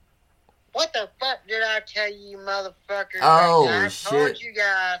the fuck did I tell you, motherfuckers? Oh, I shit. told you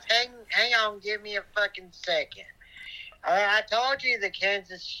guys. Hang on, give me a fucking second. Alright, I told you the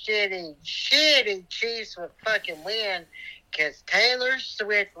Kansas shitty Chiefs would fucking win because Taylor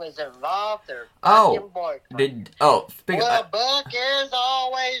Swift was involved. Their fucking boyfriend. Buck is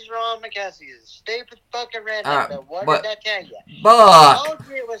always wrong because he's a stupid fucking redneck. But what did I tell you? Buck. I told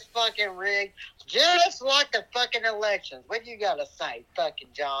you it was fucking rigged, just like the fucking elections. What you gotta say, fucking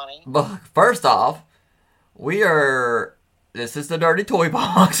Johnny? Buck, first off, this is the Dirty Toy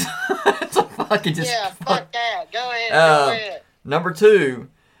Box. So fucking just... Yeah, fuck that. Go ahead. Number 2...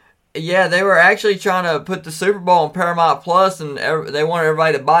 Yeah, they were actually trying to put the Super Bowl on Paramount Plus, and they wanted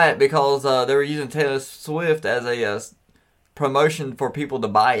everybody to buy it because they were using Taylor Swift as a promotion for people to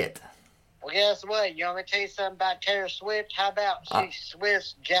buy it. Well, guess what? You want me to tell you something about Taylor Swift? How about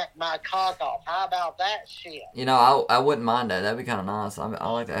Swift jacked my cock off? How about that shit? You know, I wouldn't mind that. That'd be kind of nice. I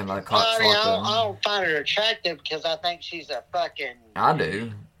like to have my cock sucked up. I don't find her attractive because I think she's a fucking... I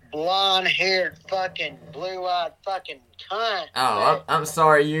do. Blonde-haired fucking blue-eyed fucking cunt. Oh, I'm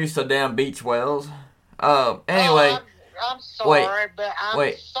sorry you so damn beach whales. Anyway. I'm sorry, but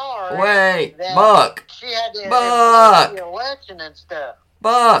I'm sorry. Wait, Buck. She had to Buck. the election and stuff.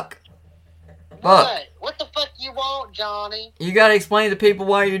 Buck. What the fuck you want, Johnny? You gotta explain to people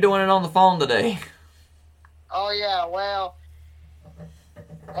why you're doing it on the phone today. Oh, yeah, well,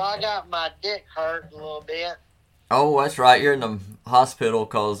 I got my dick hurt a little bit. Oh, that's right. You're in the hospital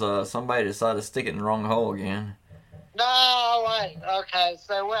because somebody decided to stick it in the wrong hole again. No, wait. Okay,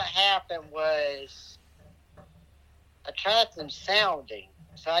 so what happened was I tried some sounding.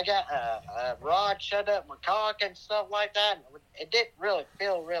 So I got a rod shut up my cock and stuff like that. And it didn't really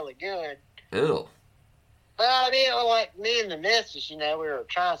feel really good. Ew. But I mean, like me and the missus, we were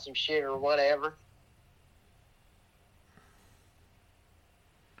trying some shit or whatever.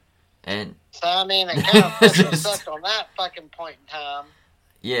 And so, I mean, it kind of fucking sucked on that fucking point in time.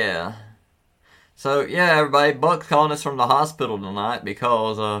 Yeah. So, yeah, everybody, Buck's calling us from the hospital tonight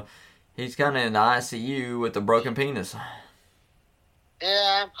because he's kind of in the ICU with a broken penis.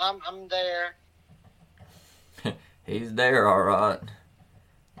 Yeah, I'm there. He's there, all right.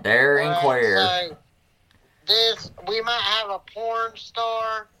 There and queer. So, we might have a porn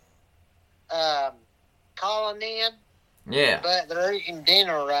star calling in. Yeah. But they're eating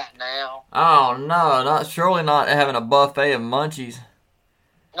dinner right now. Oh, no, surely not having a buffet of munchies.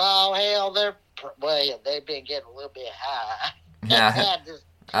 No, hell, they've been getting a little bit high. Yeah.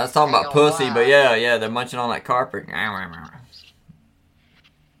 I was talking about pussy, but yeah, they're munching on that carpet. Nom,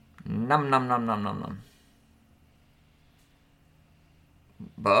 nom, nom, nom, nom, nom.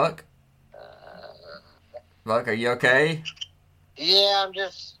 Buck? Buck, are you okay? Yeah, I'm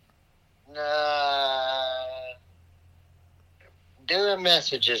just doing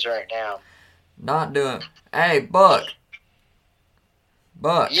messages right now. Not doing... Hey, Buck.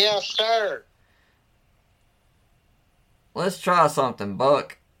 Buck. Yes, sir. Let's try something,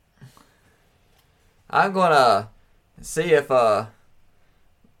 Buck. I'm gonna see if, the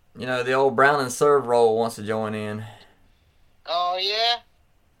old Brown and Serve roll wants to join in. Oh, yeah?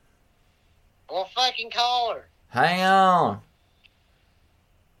 Well, fucking call her. Hang on.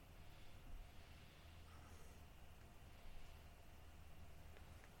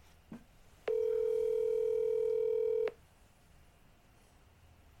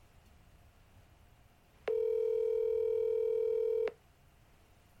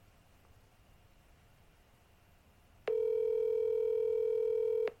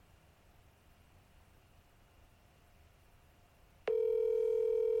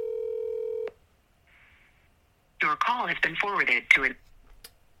 Your call has been forwarded to an...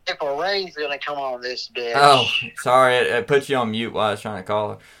 If a Ray's gonna come on this bitch. Oh, sorry, it put you on mute while I was trying to call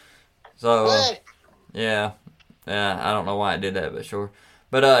her. So, yeah, I don't know why I did that, but sure.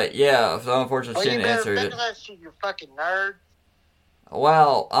 But, yeah, so unfortunately she didn't answer it. You fucking nerd.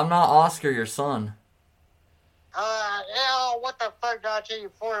 Well, I'm not Oscar, your son. What the fuck did I tell you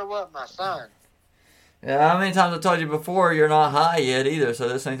before it wasn't my son? Yeah, how many times I told you before you're not high yet either, so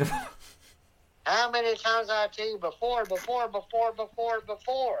this ain't the... How many times I tell you before? Before and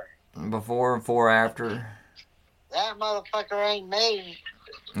before after. That motherfucker ain't me.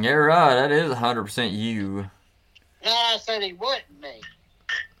 You're right, that is 100% you. No, I said he wasn't me.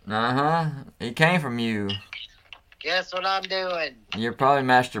 Uh-huh, he came from you. Guess what I'm doing? You're probably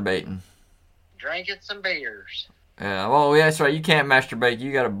masturbating. Drinking some beers. Yeah, well, that's right, you can't masturbate,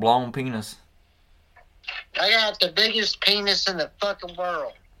 you got a blown penis. I got the biggest penis in the fucking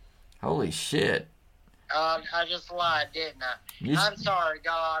world. Holy shit. I just lied, didn't I? I'm sorry,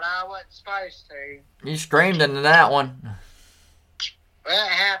 God. I wasn't supposed to. You screamed into that one. Well,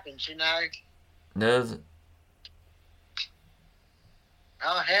 it happens, Does it?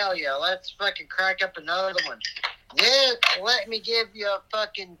 Oh, hell yeah. Let's fucking crack up another one. This, let me give you a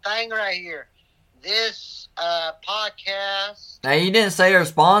fucking thing right here. This podcast. Now, you didn't say our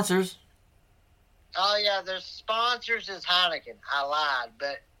sponsors. Oh, yeah, their sponsors is Heineken. I lied,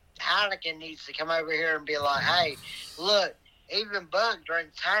 but Heineken needs to come over here and be like, hey, look, even Buck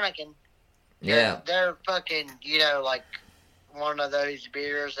drinks Heineken. Yeah. They're fucking, you know, like one of those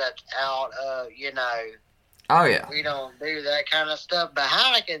beers that's out, you know. Oh, yeah. We don't do that kind of stuff, but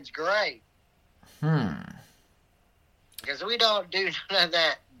Heineken's great. Because we don't do none of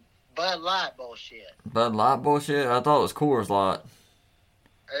that Bud Light bullshit. Bud Light bullshit? I thought it was Coors Light.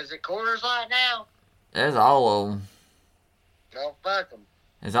 Is it Coors Light now? That's all of them. Well, fuck them.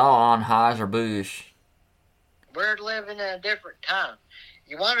 It's all Anheuser-Busch. We're living in a different time.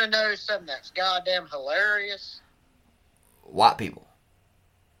 You want to know something that's goddamn hilarious? White people.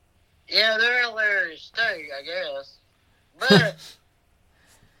 Yeah, they're hilarious too, I guess. But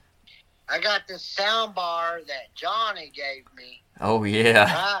I got this sound bar that Johnny gave me. Oh, yeah.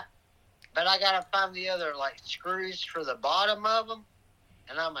 Right? But I gotta find the other like screws for the bottom of them,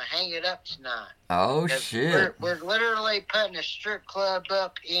 and I'm gonna hang it up tonight. Oh, shit. We're literally putting a strip club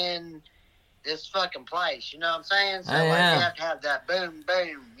up in this fucking place. You know what I'm saying? So Oh, like, yeah. you have to have that boom,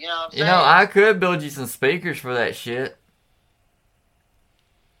 boom. You know what I'm You saying? know, I could build you some speakers for that shit.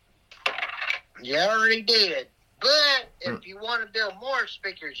 You already did. But if you want to build more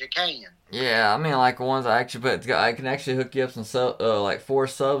speakers, you can. Yeah, I mean, like the ones I actually put. I can actually hook you up some like 4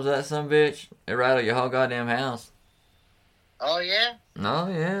 subs at some bitch. It rattle your whole goddamn house. Oh, yeah? Oh,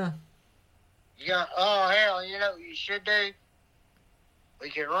 yeah. Oh, hell, you know what you should do?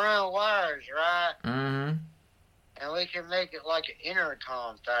 We can run wires, right? Mm-hmm. And we can make it like an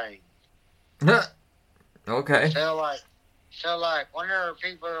intercom thing. Okay. So, like, whenever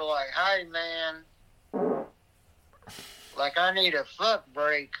people are like, hey, man, like, I need a fuck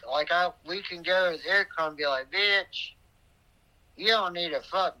break, like, we can go to the intercom and be like, bitch, you don't need a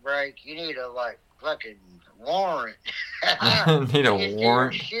fuck break. You need a, like, fucking warrant. Need a You do your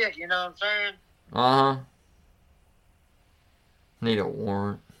warrant. shit, you know what I'm saying? Uh-huh. Need a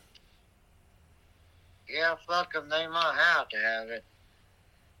warrant. Yeah, fuck them. They might have to have it.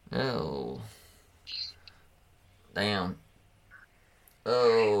 Oh. Damn.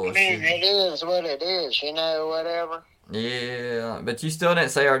 Oh, I mean, shit. it is what it is, you know, whatever. Yeah, but you still didn't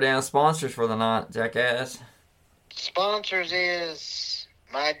say our damn sponsors for the night, jackass. Sponsors is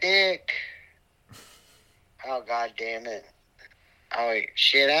my dick. Oh, god damn it. Oh, wait,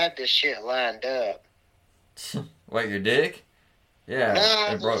 shit, I had this shit lined up. Wait, your dick? Yeah, No,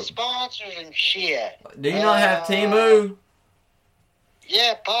 it the broke. sponsors and shit. Do you not have Temu?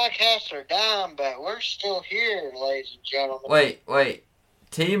 Yeah, podcasts are down, but we're still here, ladies and gentlemen. Wait.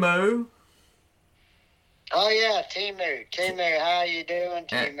 Temu? Oh, yeah, Timu. Timu, how you doing,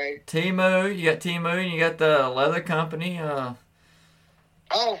 Timu? Temu, you got Temu and you got the leather company. Oh,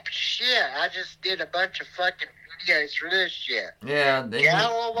 shit, I just did a bunch of fucking videos for this shit. Yeah, then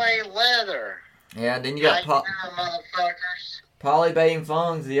Galloway Leather. then you got How you doing, motherfuckers? Polybait and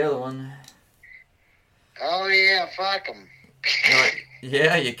Fung's the other one. Oh, yeah, fuck them.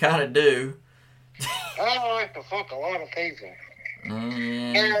 Yeah, you kind of do. I don't like to fuck a lot of people.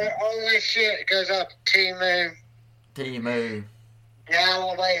 Yeah. All this shit goes up to Timu, Temu.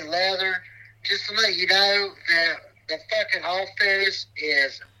 Galloway Leather. Just to let you know that the fucking office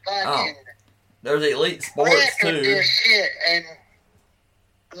is fucking There's Elite Sports wrecking too. this shit and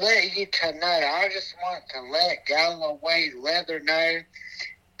let you to know. I just want to let Galloway Leather know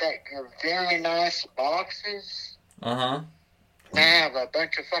that they're very nice boxes. Uh-huh. They have a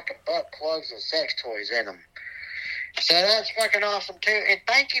bunch of fucking butt plugs and sex toys in them. So that's fucking awesome too. And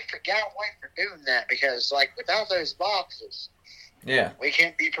thank you for Galloway for doing that because, like, without those boxes, Yeah. we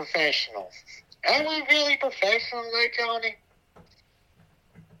can't be professional. Are we really professional though, Johnny?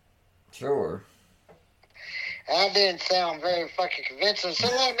 Sure. I didn't sound very fucking convincing. So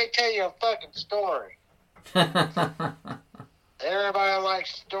let me tell you a fucking story. Everybody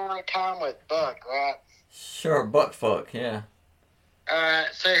likes story time with Buck, right? Sure, butt fuck, yeah. Alright,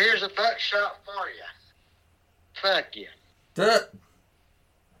 so here's a buck shot for you. Fuck you. Duh.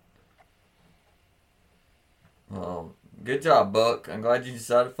 Well, good job, Buck. I'm glad you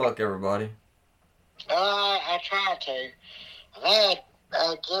decided to fuck everybody. I try to. I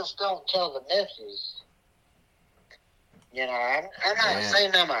just don't tell the nephews. You know, I'm not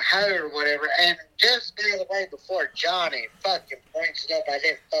saying I'm a hoe or whatever. And just by the way, before Johnny fucking brings it up, I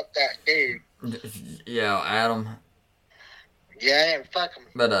didn't fuck that dude. Yeah, Adam. Yeah, I didn't fuck him.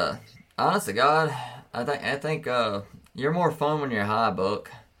 But honest to God, I think you're more fun when you're high,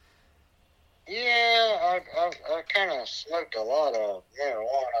 Buck. Yeah, I kind of smoked a lot of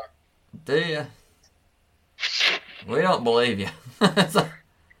marijuana. Do you? We don't believe you.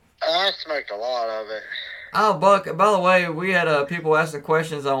 I smoked a lot of it. Oh, Buck, by the way, we had people asking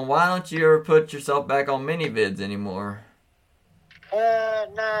questions on why don't you ever put yourself back on mini-vids anymore?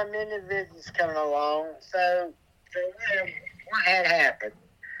 No, mini-vids is coming along. So what had happened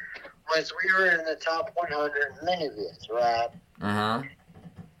was we were in the top 100 mini-vids, right? Uh-huh.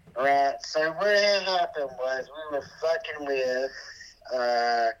 Right, so what had happened was we were fucking with,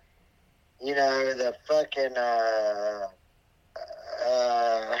 the fucking, how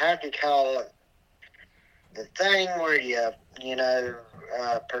do you call it? The thing where you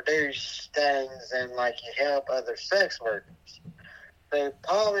produce things and, like, you help other sex workers. So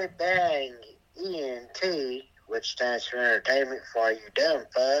Polybang ENT, which stands for Entertainment for All You Dumb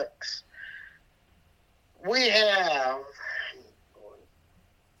Fucks, we have...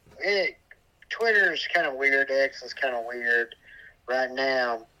 Twitter's kind of weird. X is kind of weird right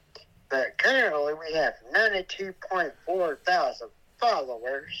now. But currently we have 92.4 thousand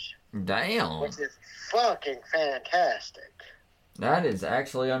followers. Damn. Which is fucking fantastic. That is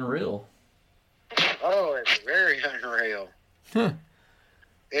actually unreal. Oh, it's very unreal. Huh.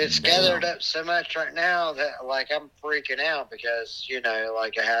 It's gathered up so much right now that, like, I'm freaking out because, I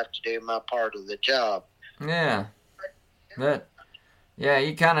have to do my part of the job. Yeah. Yeah,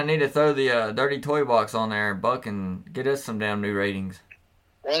 you kind of need to throw the dirty toy box on there, Buck, and get us some damn new ratings.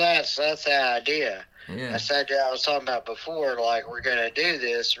 Well, that's the idea. Yeah. I said that I was talking about before, like, we're going to do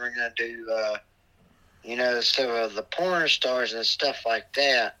this. We're going to do, some of the porn stars and stuff like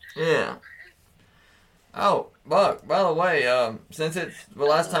that. Yeah. Oh, Buck, by the way, since it's the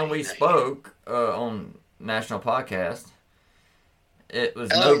last time we spoke on National Podcast, it was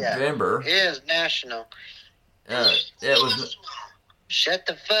November. Yeah. It is national. It was... Shut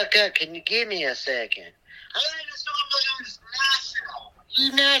the fuck up. Can you give me a second? I think it's national.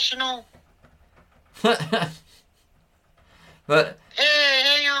 You national? But... Hey,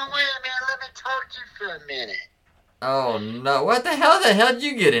 hang on, wait a minute. Let me talk to you for a minute. Oh, no. What the hell did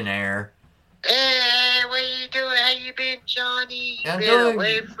you get in there? Hey, what you doing? How you been, Johnny? I'm been doing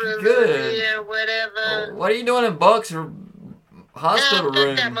away for a good. little bit or whatever? Oh, what are you doing in Buck's hospital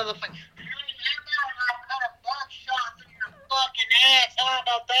room? That motherfucker. Fucking ass, how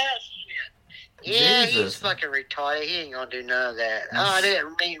about that shit? Yeah, Jesus. he's fucking retarded. He ain't gonna do none of that. Oh, I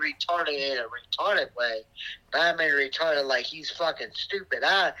didn't mean retarded in a retarded way, but I mean retarded like he's fucking stupid.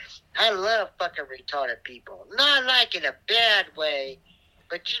 I love fucking retarded people. Not like in a bad way,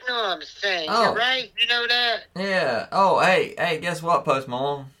 but you know what I'm saying. Oh. You're right? You know that? Yeah. Oh, hey, guess what, Post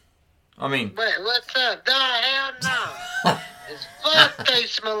Malone? I mean... Wait, what's up? No, hell no. It's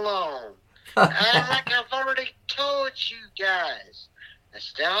Fuckface Malone. Like I've already told you guys,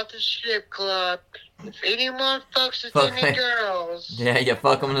 it's down at the strip club. If anyone fucks with any girls, yeah, you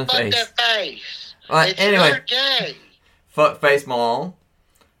fuck them in the fuck face. their face. Right, It's anyway, not gay. Fuckface Malone.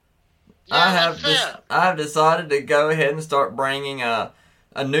 Yeah, I have decided to go ahead and start bringing a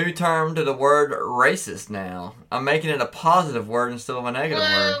new term to the word racist now. I'm making it a positive word instead of a negative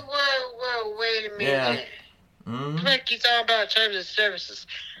word. Whoa, wait a minute. Yeah. Mm-hmm. Like you talking about terms of services.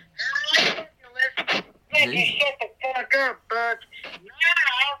 Shut the fuck up, Buck. Yeah,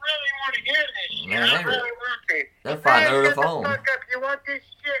 I really want to hear this shit. Man, I really want to. They're fighting over the Shut phone. the fuck up. You want this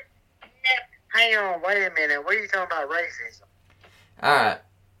shit? Yeah. Hang on, wait a minute. What are you talking about racism? Alright.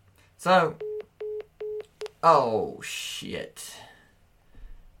 So. Oh, shit.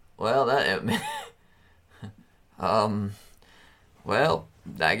 Well, well,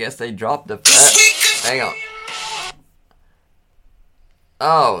 I guess they dropped the... hang on.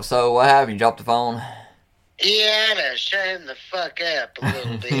 Oh, so what happened? You dropped the phone? Yeah, I done shut him the fuck up a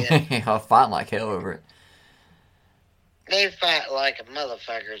little bit. I'll fight like hell over it. They fight like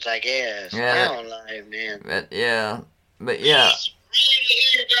motherfuckers, I guess. Yeah. I don't know, man. But yeah. Really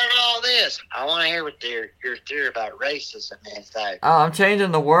hear about all this. I want to hear what your theory about racism is, though. Oh, I'm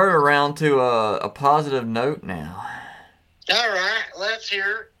changing the word around to a positive note now. All right, let's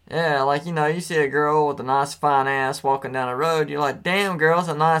hear it. Yeah, like, you see a girl with a nice fine ass walking down the road, you're like, damn, girl, that's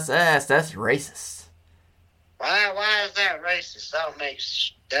a nice ass. That's racist. Why is that racist? That don't make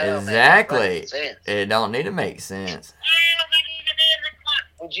Exactly. sense. It don't need to make sense.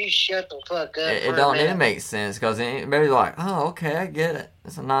 Would you shut the fuck up? It don't need to make sense, because maybe like, oh, okay, I get it.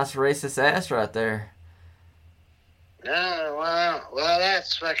 That's a nice racist ass right there. No, well,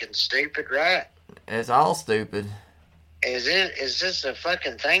 that's fucking stupid, right? It's all stupid. Is this a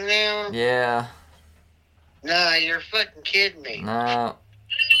fucking thing now? Yeah. No, you're fucking kidding me. No.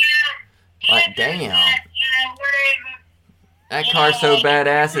 Like, damn. That car's so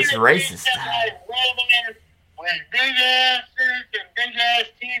badass, it's racist. Women with big asses and big ass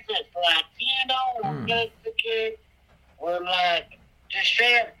teeth with Latino or Mexican or like just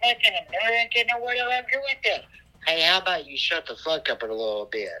straight up fucking American or whatever with it. Hey, how about you shut the fuck up a little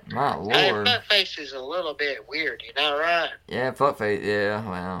bit? My Hey, lord. fuckface is a little bit weird, you know, right? Yeah, fuckface. Yeah,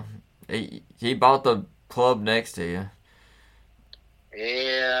 well, he bought the club next to you,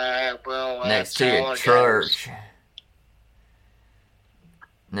 Yeah, well, next that's to how your it goes. church,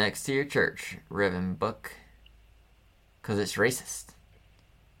 next to your church, Reverend Buck, because it's racist.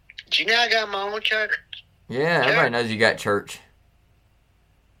 Do you know I got my own church? Yeah, everybody knows you got church.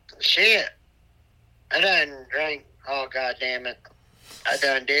 Shit. I done drank. Oh, god damn it. I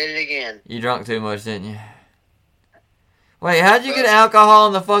done did it again. You drunk too much, didn't you? Wait, how'd you get alcohol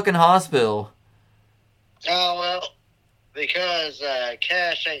in the fucking hospital? Oh, well, because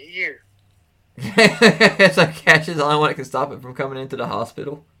Cash ain't here. So Cash is the only one that can stop it from coming into the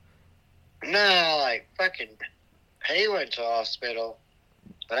hospital? No, like, fucking, he went to the hospital,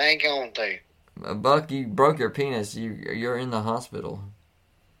 but I ain't going to. Buck, you broke your penis. You're in the hospital.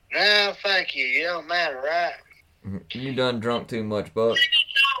 No, fuck you. You don't matter, right? You done drunk too much, Buck. Let me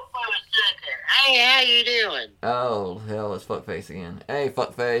talk for a second. Hey, how you doing? Oh, hell, it's fuckface again. Hey,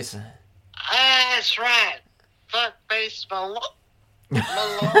 fuckface. That's right. Fuck face, my lord.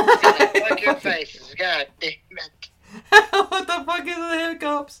 Fuck your faces. God damn it. What the fuck is the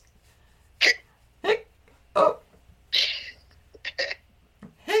hiccups? Oh.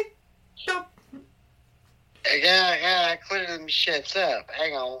 Hiccup. I gotta clear them shits up.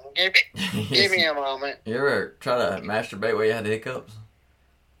 Hang on. Give me a moment. You ever try to masturbate while you had hiccups?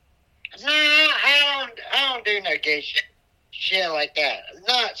 No, I don't do no gay shit like that. I'm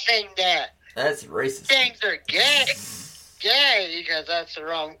not saying that That's racist. things are gay, because that's the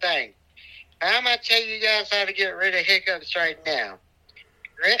wrong thing. I'm gonna tell you guys how to get rid of hiccups right now.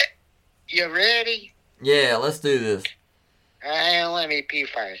 You ready? Yeah, let's do this. Hang on, let me pee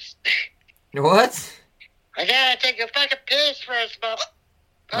first. What? I gotta take a fucking piss first, but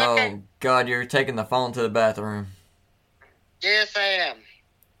Oh, God, you're taking the phone to the bathroom. yes, I am.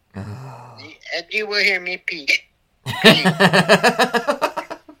 And you will hear me pee.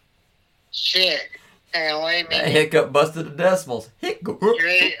 Shit. Hang on, wait a That minute. hiccup busted the decimals. Hiccup. You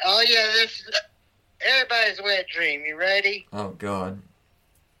ready? Oh yeah, this is everybody's wet dream. You ready? Oh, God.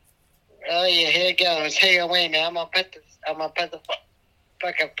 Oh yeah, here it goes. Hang on, wait a minute. I'm gonna put the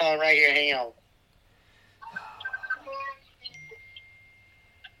fucking phone right here. Hang on.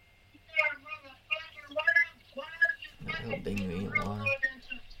 Hell, ding me in line.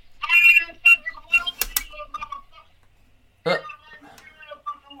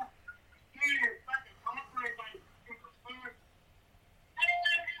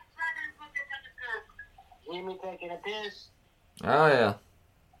 See me taking a piss? Oh, yeah.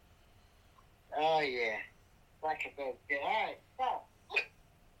 Oh yeah. Fucking good. Alright, stop.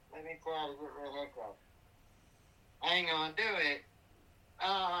 Let me try to get rid of hiccup. I ain't gonna do it. Oh,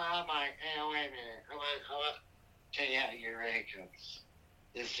 I might. Hang on, wait a minute. I'll tell you how to get rid of hiccups.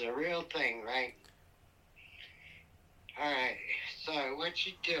 This is a real thing, right? Alright, so what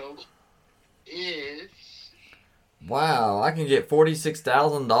you do is... Wow, I can get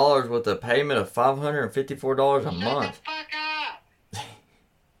 $46,000 with a payment of $554 a Shut the month. fuck up!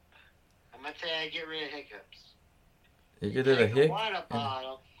 I'm gonna tell you how to get rid of hiccups. You get it a Take hic? water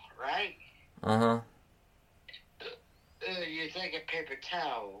bottle, right? Uh-huh. You take a paper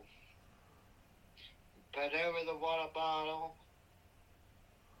towel, put over the water bottle,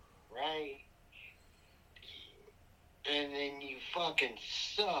 right? And then you fucking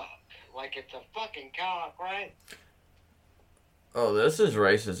suck like it's a fucking cock, right? Oh, this is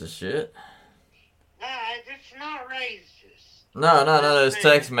racist as shit. Nah, it's not racist. No, this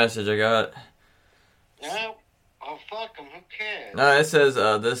text message I got. No, oh fuck them, who cares? No, it says,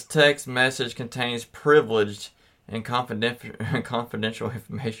 this text message contains privileged and confidential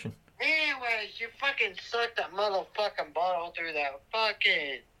information. Anyways, you fucking suck that motherfucking bottle through that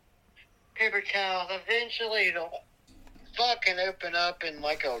fucking paper towel. Eventually it'll fucking open up and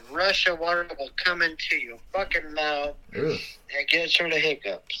like a rush of water will come into your fucking mouth. Oof. And get rid of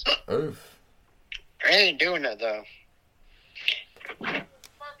hiccups. Oof. I ain't doing it though. Fucking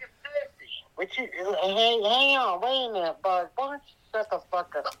pissy. What you, hey, hang on, wait a minute, bud. Why don't you shut the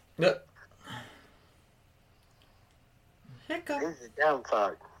fuck up? Yep. Hiccup. This is dumb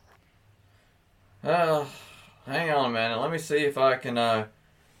fuck. Hang on a minute. Let me see if I can,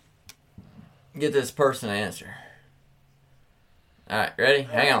 get this person to answer. Alright, ready?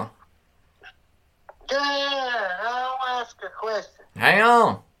 Hang on. Yeah, I'll ask a question. Hang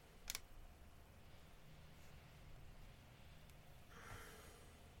on.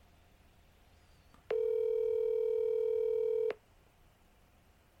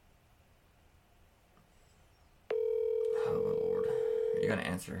 gonna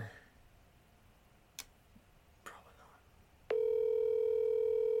answer? Probably not.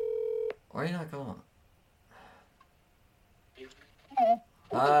 Why are you not calling?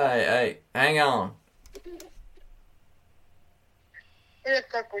 Hey, hang on. Who the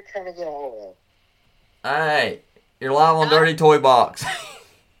fuck we trying to get a hold Hey, you're live on Dirty Toy Box.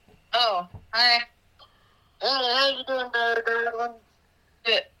 Oh, hi. of? Hey, how you doing there, darling?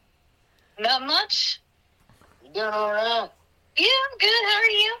 Good. Not much? You doing alright? Yeah, I'm good. How are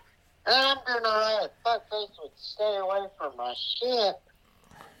you? I'm doing alright. Fuckface would stay away from my shit.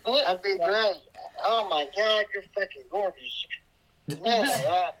 That'd be great. Oh my god, you're fucking gorgeous.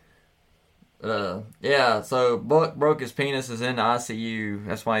 Yeah, Yeah, so Buck broke his penis, is in the ICU.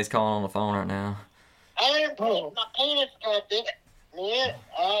 That's why he's calling on the phone right now. I didn't break my penis, goddamn. Yeah,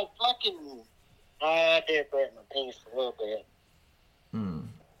 I did break my penis a little bit.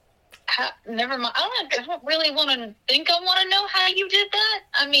 Never mind. I don't really want to think I want to know how you did that.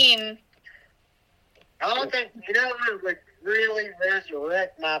 I mean, I don't think, you know what would really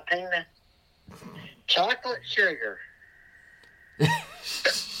resurrect my penis? Chocolate sugar.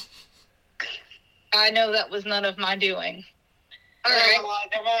 I know that was none of my doing. All right.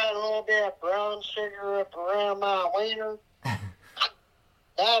 Like if I had a little bit of brown sugar up around my wiener,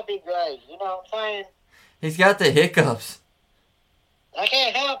 that'd be great. You know what I'm saying? He's got the hiccups. I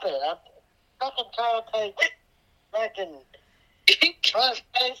can't help it. I'm fucking trying to take fucking front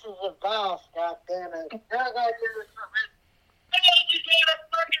faces of advice, goddammit. I gotta do something. I gotta do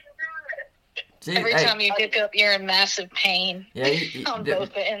fucking do it. Gee, Every hey, time you hiccup, you're in massive pain. yeah, On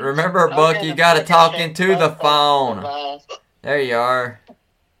both ends. remember, Buck, Okay, you gotta fucking talk take into the front faces phone. advice. There you are.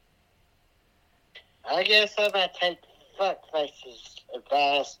 I guess I'm gonna take fuck faces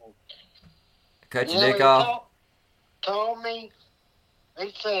advice and Cut you your know dick what off. told me?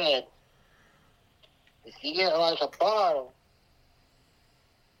 They said, if you get like a bottle,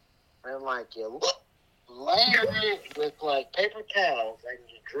 and like you layer it with like paper towels and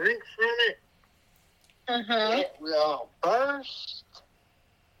you drink from it, it will burst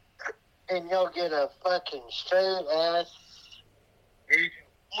and you'll get a fucking straight ass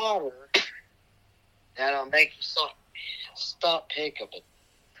water that'll make you stop hiccuping.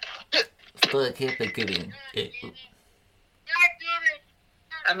 Buck hiccuping.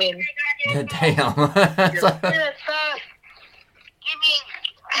 I mean, Damn.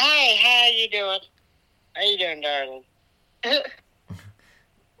 Hey, how you doing? How you doing, darling?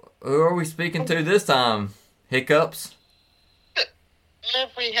 Who are we speaking to this time? Hiccups?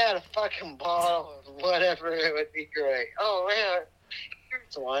 If we had a fucking bottle of whatever, it would be great. Oh, yeah.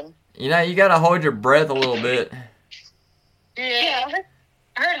 Here's one. You know, you gotta hold your breath a little bit. Yeah.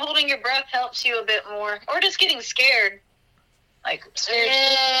 I heard holding your breath helps you a bit more. Or just getting scared. Like, seriously.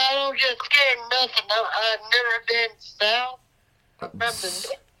 Yeah, I don't get scared of nothing. I've never been south.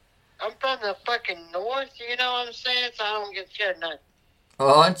 I'm from the fucking north, you know what I'm saying? So I don't get scared of nothing.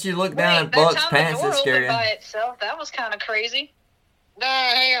 Well, why don't you look down at that Buck's time pants the door that scare opened you? by itself. That was kind of crazy. No,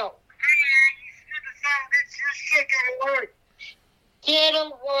 hell. This shit gonna work. Yeah, it'll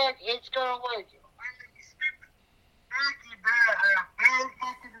work. It's gonna work. I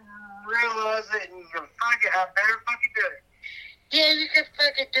fucking realize it and I better fucking do it. Yeah, you can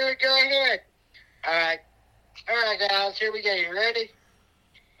fucking do it. Go ahead. Alright, guys, here we go. You ready?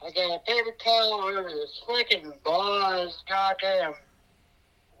 I got a paper towel over this fucking bar's goddamn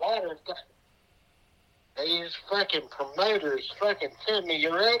water. These fucking promoters fucking send me.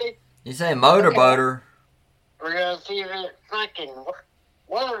 You ready? You say motorboater. We're gonna see if it fucking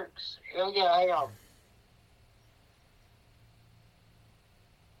works. Here we go. Hang on.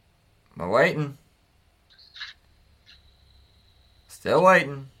 I'm waiting. Still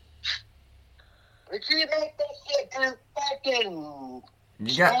waiting. Did you make that shit do fucking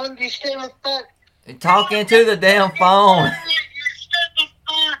You got spongy stupid fuck? you talking to the damn phone. You stupid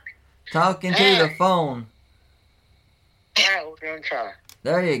fuck. Talking to the phone. Alright, we're gonna try.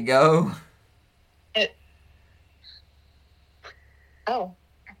 There you go. Oh,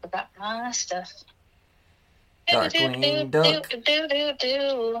 I forgot my stuff. Darkwing Duck.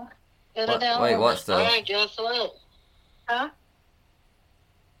 Wait, what's the Alright, guess what? Huh?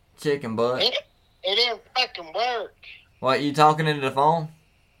 chicken butt? It didn't fucking work. What, you talking into the phone?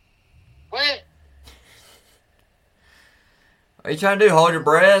 What? Are you trying to do hold your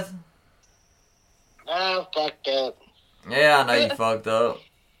breath? I fucked up. Yeah, I know you fucked up.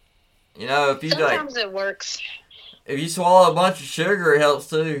 You know, if you Sometimes it works. if you swallow a bunch of sugar, it helps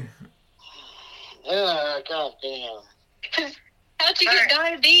too. Goddamn. How'd you get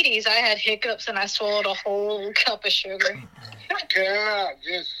diabetes? I had hiccups and I swallowed a whole cup of sugar. Can I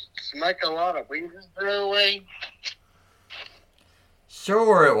just smoke a lot of weed and throw away?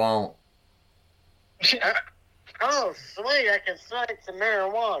 Sure, it won't. Oh, sweet! I can smoke some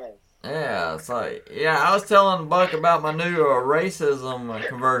marijuana. Yeah, it's like, I was telling Buck about my new racism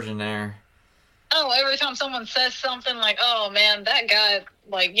conversion there. Oh, every time someone says something like, "Oh man, that guy,"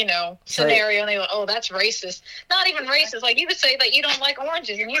 like, Say- scenario, and they go, "Oh, that's racist." Not even racist. Like, you could say that you don't like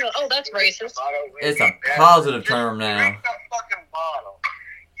oranges, and you go, "Oh, that's racist." It's a positive term now. Drink that fucking bottle.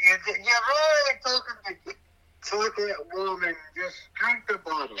 You're really talking to that woman. Just drink the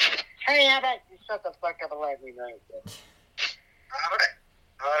bottle. Hey, how about you shut the fuck up and let me drink it?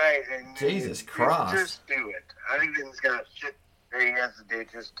 All right, then. Jesus Christ. Just do it. I think he's got shit that he has to do.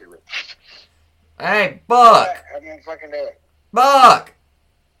 Just do it. Hey, Buck! I'm gonna fucking do it. Buck!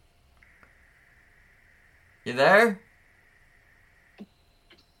 You there?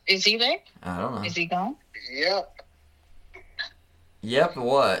 Is he there? I don't know. Is he gone? Yep. Yep,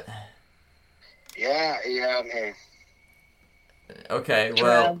 what? Yeah, I'm here. Okay,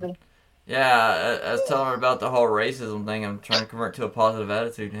 well, I was telling her about the whole racism thing. I'm trying to convert to a positive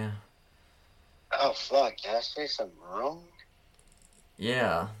attitude now. Oh, fuck. Did I say something wrong?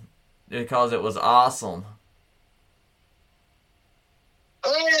 Yeah, because it was awesome.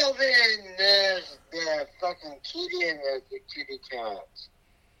 Well, then, there's the fucking kitty and the kitty cats.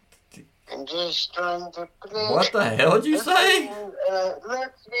 I'm just trying to... What the hell did you say?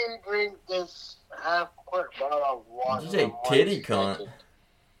 Let me drink this half-quart bottle of water. Did you say titty cunt?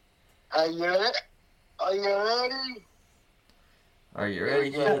 Are you ready? Are you ready? Are you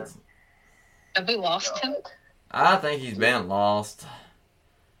ready, kids? Have we lost him? I think he's been lost.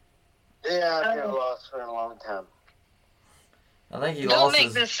 Yeah, I've been lost for a long time. I think he Don't lost make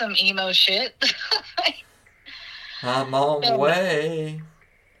his... this some emo shit. I'm on the Don't. way.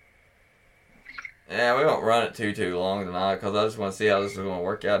 Yeah, we won't run it too long tonight because I just want to see how this is going to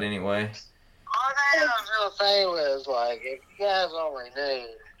work out anyway. All I was going to say was, like, if you guys only knew,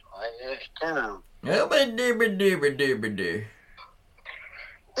 like, it's kind of... Dooba-dooba-dooba-dooba-doo.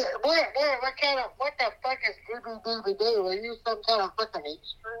 What the fuck is Dooby-Dooby-Doo? Are you some kind of fucking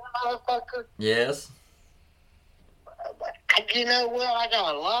Easter motherfucker? Yes. You know what? I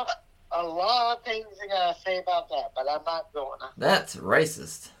got a lot of things I gotta say about that, but I'm not going to. That's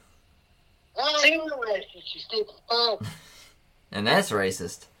racist. No, you're racist, you stupid fuck. And that's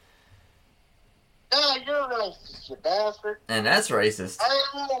racist. No, you're racist, you bastard. And that's racist.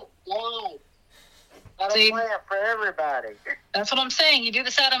 Oh, God. Gotta See? play it for everybody. That's what I'm saying. You do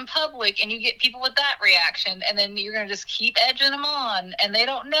this out in public, and you get people with that reaction, and then you're going to just keep edging them on, and they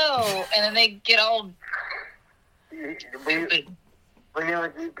don't know, and then they get all stupid. We're gonna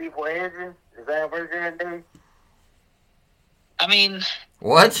keep people edging? Is that what we're gonna do? I mean,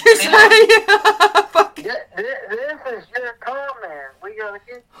 What'd you say? Fuck. This is your comment. We gotta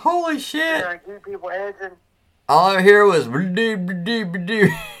keep, Holy shit. keep people edging. All I hear was ba-doo-ba-doo-ba-doo.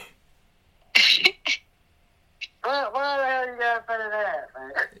 Why the hell you gotta say that,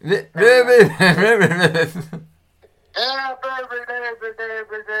 man?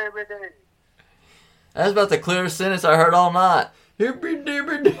 That's about the clearest sentence I heard all night.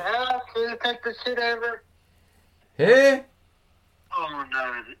 Hibby-dibby-doo. Can you take the shit over? Hey? Oh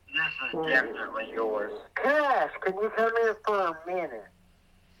no, this is definitely yours. Cash, can you come here for a minute?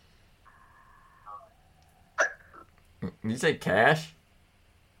 You say Cash?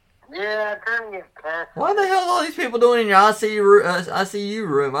 Yeah, come here, Cash. What the hell are all these people doing in your ICU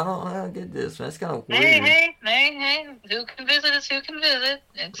room? I don't get this. That's kind of weird. hey, who can visit is who can visit.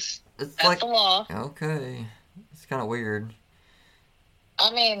 It's That's like, the law. okay. It's kind of weird.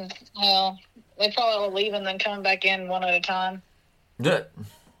 I mean, well, they probably will leave and then come back in one at a time.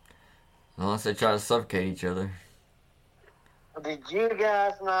 Unless they try to suffocate each other. Did you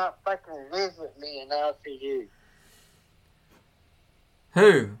guys not fucking visit me in ICU?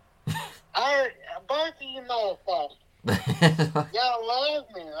 Who? Both of you motherfuckers. Y'all love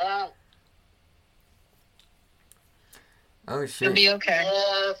me, right? Oh It'll shit. be okay.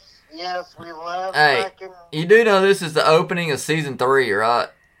 Yes, we love Hey, fucking... you do know this is the opening of season 3, right?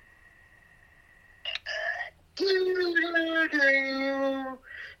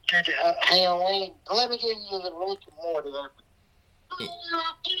 Hang on, wait. Let me give you the Rick and Morty.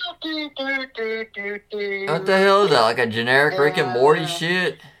 What the hell is that? Like a generic Rick and Morty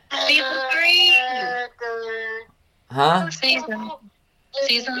shit? Season 3. Huh?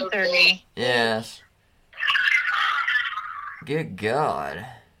 Season 3. Yes. Good God.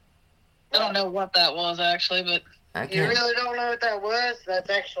 I don't know what that was actually, but I You can't. really don't know what that was? That's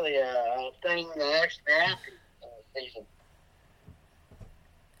actually a thing that actually happened in the season.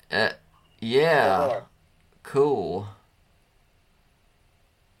 Yeah. Cool.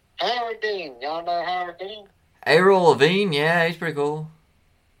 Howard Dean. Y'all know Howard Dean? Avril Lavigne, yeah, he's pretty cool.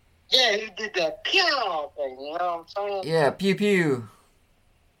 Yeah, he did that pew thing, you know what I'm saying? Yeah, pew pew.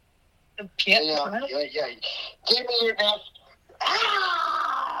 Yeah. Give me your best.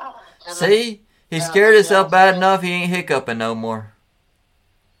 Ah! See? He scared himself bad enough he ain't hiccuping no more.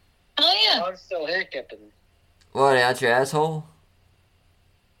 Oh yeah. I'm still hiccuping. What, out your asshole?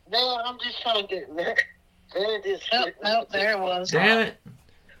 No, I'm just trying to get there. Nope, there it was. Damn it.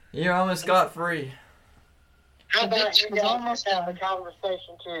 You're almost scot-free. How The about bitch you was guys almost just have a done.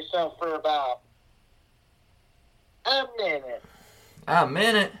 conversation to yourself for about a minute? A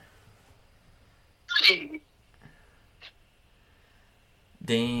minute.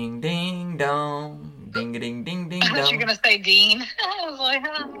 Ding, ding, dong. Ding, ding, ding, ding, I thought you dong. were gonna say Dean. I was like,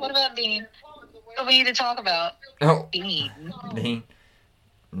 huh, what about Dean? What we need to talk about? Oh, Dean. Dean.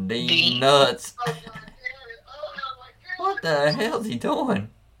 Dean Dean. nuts. What the hell's he doing?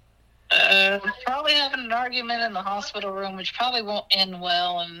 Probably having an argument in the hospital room, which probably won't end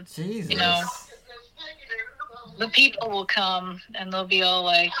well, and Jesus. you know, the people will come and they'll be all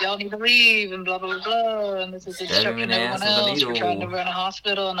like, "Y'all need to leave," and blah blah blah, and this is Stab him disrupting in the ass everyone with a else. We're trying to needle. run a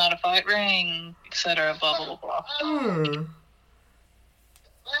hospital, not a fight ring, etc. Blah blah blah blah.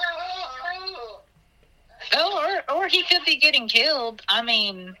 Oh, or he could be getting killed. I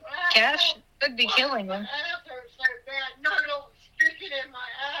mean, Cash could be killing him.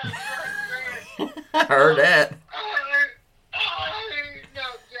 I heard that.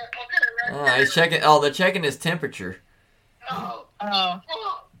 Oh, he's checking. Oh, they're checking his temperature. Oh,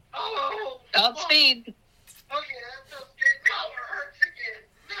 Godspeed.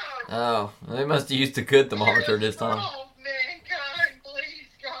 Oh, they must have used the good thermometer this time. Oh, mankind, please,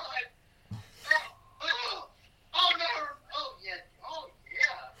 God. Oh, no. Oh, yeah. Oh,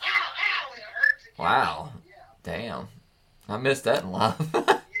 yeah. Ow, it hurts again. Wow. Damn. I missed that in life.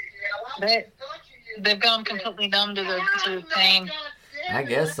 They've gone completely numb to the pain. I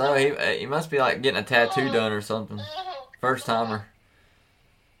guess so. He must be like getting a tattoo done or something. First timer.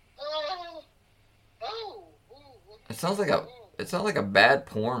 It sounds like a bad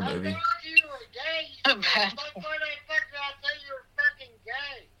porn movie. A bad porn.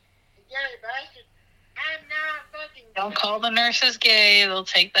 Don't call the nurses gay. They'll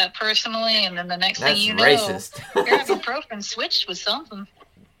take that personally, and then the next That's thing you know, racist. your ibuprofen switched with something.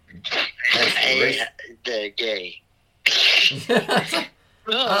 That's Hey, racist. they're gay. Ugh.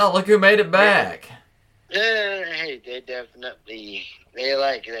 Oh, look who made it back. Hey, they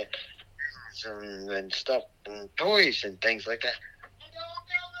like that. And stuff and toys and things like that.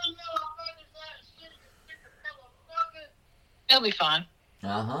 It'll be fine.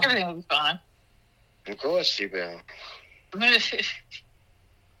 Uh-huh. Everything will be fine. Of course you will.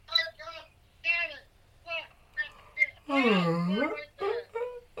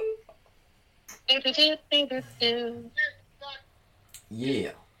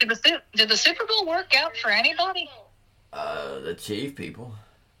 Yeah. Did the Super Bowl work out for anybody? The chief people.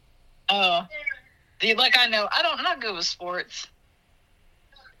 Oh, like I know, I'm not good with sports.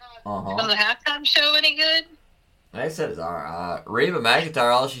 Was Uh-huh. the halftime show any good? They said it's alright. Reba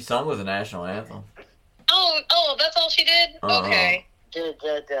McEntire, all she sung was the national anthem. Oh, that's all she did? Uh-huh. Okay.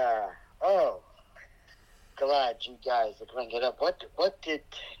 Glad you guys are bringing it up. What did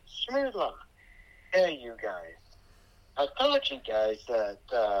Smoothla tell you guys? I told you guys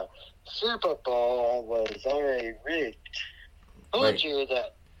that Super Bowl was already rigged. Told Wait. you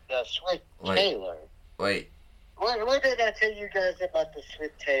that the Swift Wait. Taylor. Wait. What did I tell you guys about the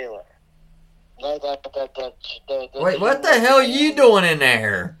Swift Taylor? Wait, what the hell are you doing in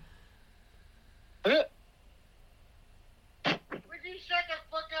there? Would you shut the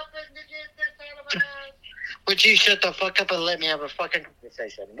fuck up and get this out of my eyes? Would you shut the fuck up and let me have a fucking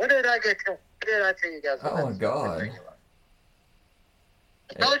conversation? What did I tell you guys about? Oh my God.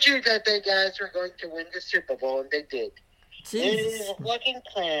 I told you that they guys were going to win the Super Bowl, and they did. It Jesus. is fucking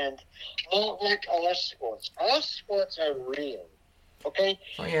planned, not like all sports. All sports are real, okay?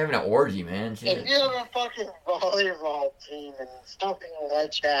 It's like you're having an orgy, man. If Shit. you have a fucking volleyball team and something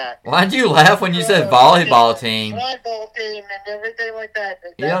like that, Why'd you laugh when you said volleyball team? volleyball team and everything like that.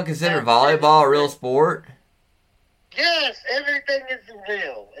 You don't consider volleyball a real sport? Yes, everything is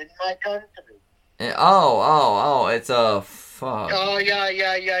real in my country. It's a fuck. Oh, yeah.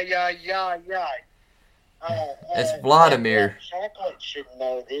 It's Vladimir. Chocolate should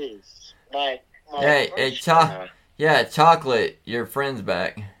know this. My Hey, first- Yeah, Chocolate, your friend's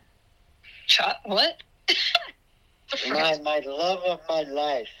back. What? my love of my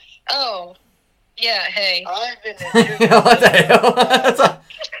life. Oh, yeah. Hey. I've been What the hell? That's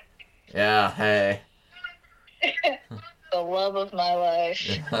yeah, hey. The love of my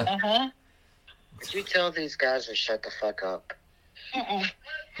life. Uh-huh. Could you tell these guys to shut the fuck up? Mm-mm.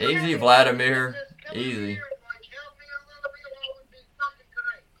 Easy, Vladimir. Easy.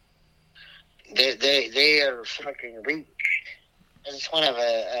 They are fucking weak. I just want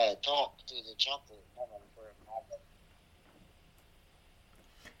to talk to the chocolate woman for a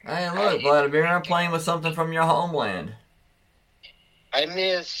moment. Hey, look, Vladimir, I'm playing with something from your homeland. I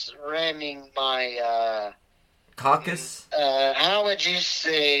miss ramming my, Caucus? how would you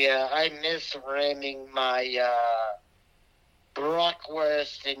say, I miss ramming my,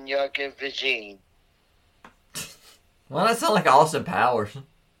 Brockwurst and yogurt vagine. Well, that sounds like Austin Powers.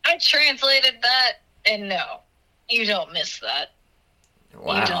 I translated that, and no, you don't miss that.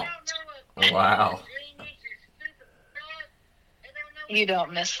 Wow. Wow. You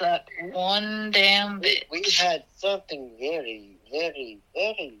don't miss that one damn bit. We had something very, very,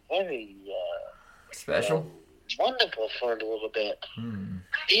 very, very, Special? wonderful for a little bit.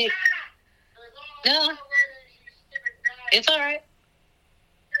 No, it's all right.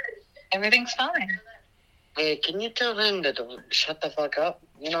 Everything's fine. Hey, can you tell him to shut the fuck up?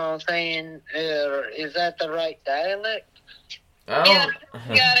 You know what I'm saying? Is that the right dialect? Oh. Yeah,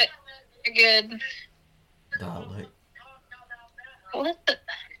 you got it. You're good. Dialect. What the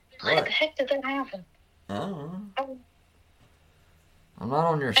heck did that happen? Oh. Oh, I'm not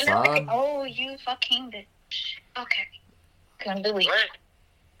on your I know, side. oh, you fucking bitch. Okay. Couldn't believe it.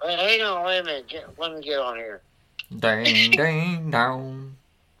 Wait, hang on, wait a minute. Let me get on here. Ding, ding, dong.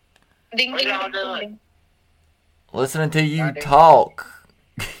 Ding, What ding, y'all ding, ding, doing? ding. Listening to you Howdy. talk.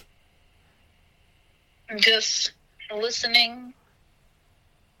 Just listening.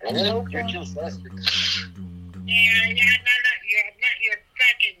 Hello? You're just listening. Yeah, you're not your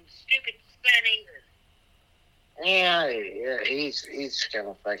fucking stupid son either. Yeah, he's kind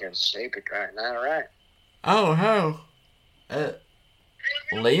of fucking stupid right now, right? Oh, how?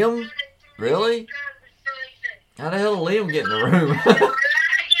 Liam? Really? How the hell did Liam get in the room?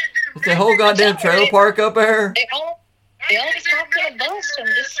 Is the whole goddamn trailer park up there? They all just hopped in a bus and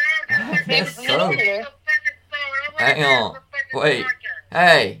just Yes, went so. over there. Hang on. Wait.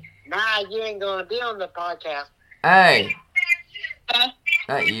 Hey. Nah, you ain't gonna be on the podcast. Hey. Huh?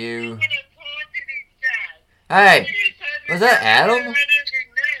 Not you. Hey. Was that Adam?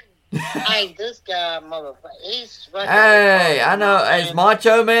 Hey, this guy, motherfucker, he's fucking. Hey, I know. Is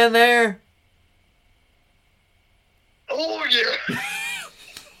Macho Man there? Oh, yeah.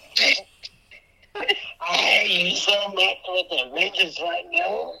 I hate you so much with the ridges right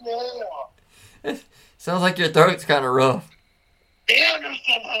now. No. Sounds like your throat's kind of rough. Do you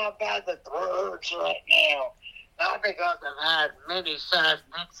understand how bad the throat hurts right now? Not because I've had many size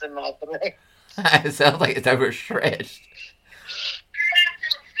bumps in my throat. It sounds like it's overstretched.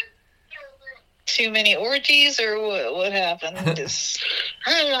 Too many orgies or what happened? Just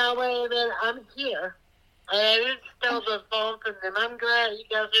Hey, wait a minute, I'm here. I didn't steal the phone from them. I'm glad you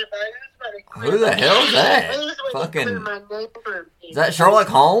guys are there. Who the hell is that? Fucking. Is that Sherlock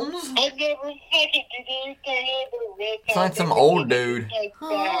Holmes? It's like some old dude.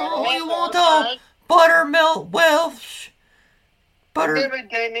 Oh, you want a buttermilk Welsh? Butter.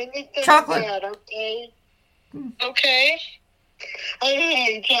 chocolate. Okay. okay. I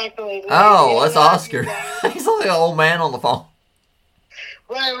hate chocolate. Oh, that's Oscar. He's like an old man on the phone.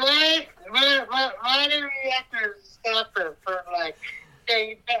 Why do we have to suffer for like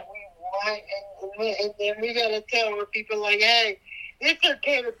things that we want, and then we gotta tell people like, hey, it's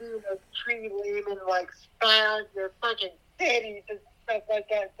okay to be in a tree limb and like spy on your fucking titties and stuff like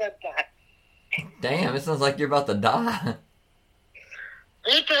that sometimes. Damn, it sounds like you're about to die.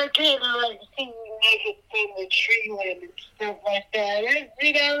 It's okay to like see you naked from the tree limb and stuff like that.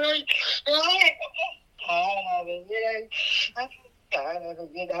 You know, like, I'm tired of it, you know. I'm tired of it,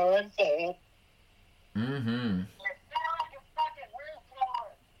 you know what I'm saying? Mm-hmm.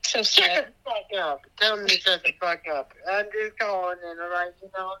 So Shut sad. the fuck up. Tell me to shut the fuck up. I'm just calling in, alright? You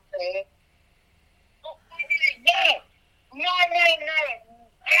know what I'm saying?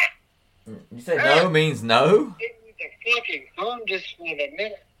 No. You say no means no? Give me the fucking phone just for a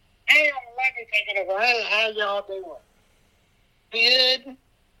minute. Hang on, let me take it over. Hey, how y'all doing? Good.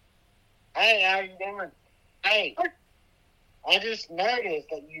 Hey, how you doing? Hey, I just noticed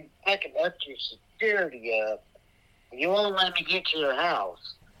that you fucking upped your security up. You won't let me get to your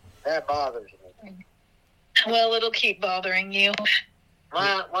house. That bothers me. Well, it'll keep bothering you.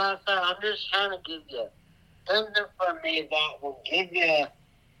 Well, so I'm just trying to give you something from me that will give you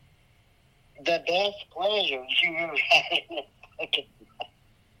the best pleasure you ever had in a fucking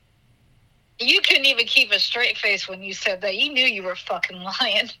You couldn't even keep a straight face when you said that. You knew you were fucking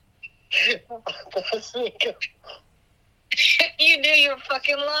lying. life. You knew you were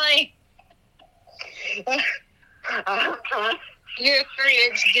fucking lying. I'm trying. Your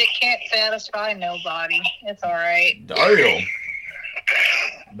 3-inch dick can't satisfy nobody. It's all right. Damn.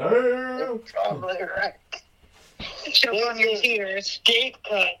 Damn. Probably right. Choke on your tears. Deep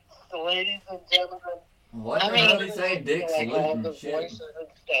cuts, ladies and gentlemen. What I the mean- hell did he say? Dick Like all the slitting shit. voices and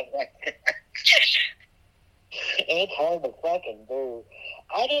stuff like that. It's hard to fucking do.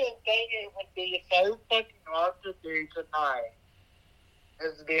 I didn't think it would be so fucking hard to do tonight.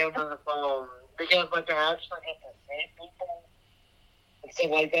 Is to be on the phone. Because like I actually have to see people and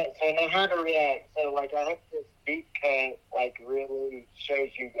stuff like that. So I know how to react. So like I hope this deep cut like really shows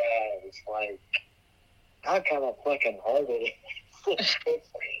you guys like how kind of fucking hard it is. it's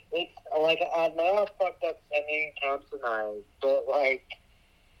like I know I fucked up so many times tonight, but like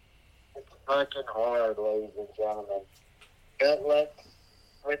it's fucking hard, ladies and gentlemen. But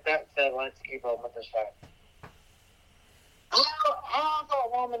with that said, let's keep on with the show. How's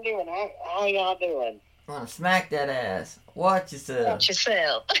that woman doing? How y'all doing? Wanna smack that ass. Watch yourself. Watch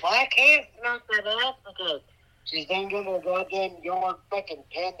yourself. Well, I can't smack that ass because she's done got her goddamn yard fucking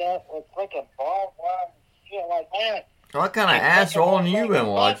pinned up with fucking barbed wire and shit like that. What kind of ass rolling you been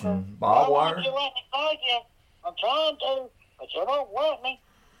watching? Barbed Why wire? won't you let me fuck you? I'm trying to, but you don't let me.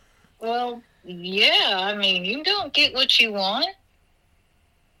 Well, yeah. I mean, you don't get what you want.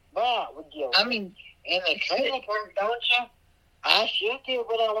 But would you? I mean, In the trailer park, don't you? I should do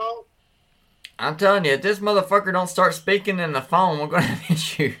what I want. I'm telling you, if this motherfucker don't start speaking in the phone, we're gonna have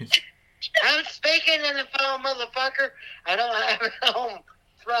issues. I'm speaking in the phone, motherfucker. I don't have it on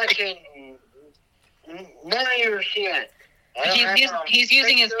fucking none of your shit. I don't have it on he's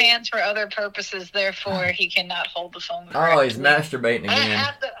using his speaker. hands for other purposes, therefore he cannot hold the phone. Oh, he's correctly. masturbating I again.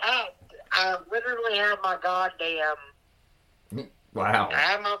 have I literally have my goddamn. Wow. I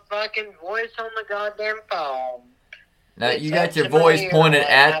have my fucking voice on the goddamn phone. Now It's you up got your to my voice ear, pointed like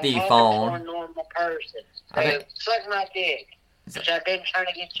at I'm the talking to phone. a normal person. I So think- suck my dick, which I've been trying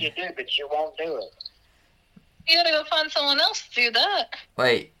to get you to do, but you won't do it. You gotta go find someone else to do that.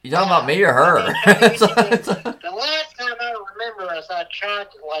 Wait, you talking about me or her? The last time I remember us, I tried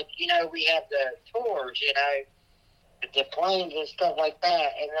to, like, we have the tours, the planes and stuff like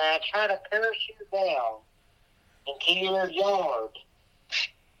that, and then I tried to parachute down into your yard.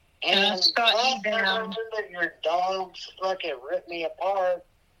 And I shot you last time I down. remember, your dogs fucking ripped me apart.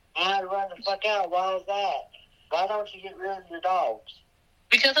 I'd run the fuck out. Why was that? Why don't you get rid of your dogs?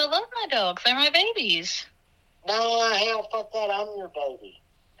 Because I love my dogs. They're my babies. No, hell, fuck that. I'm your baby.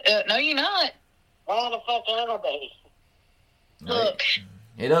 No, you're not. Why the fuck am I a baby? Look.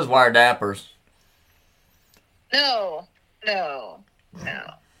 He does wire dappers. No.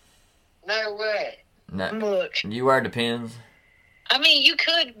 No way. No, Look. you wear the pins. I mean, you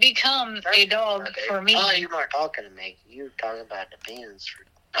could become a dog for me. Oh, you weren't talking to me. You were talking about the pins.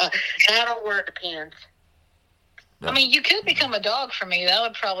 I don't wear the pins. I mean, you could become a dog for me. That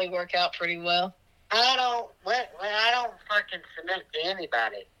would probably work out pretty well. I don't fucking submit to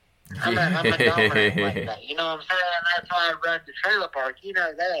anybody. I'm a dominant like that. You know what I'm saying? That's why I run the trailer park. You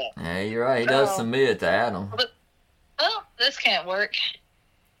know that. Yeah, you're right. He does Oh. submit it to Adam. Well, this can't work.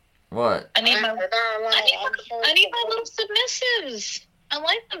 What? I need I'm my sure little submissives. I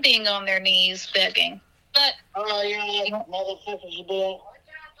like them being on their knees begging. But Oh, yeah, motherfuckers, you do.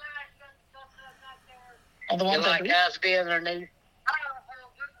 the You ones like that guys be underneath?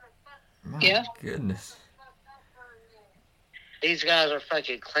 My Yeah. goodness. These guys are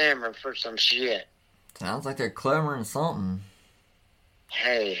fucking clamoring for some shit. Sounds like they're clamoring something.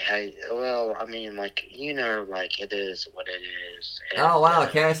 Hey, well, I mean, like, like, it is what it is. And, Oh wow,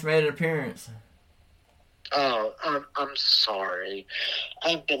 Cash made an appearance. Oh, I'm sorry.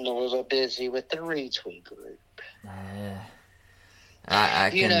 I've been a little busy with the retweet group. I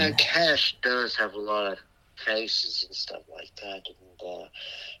can. Cash does have a lot of faces and stuff like that. And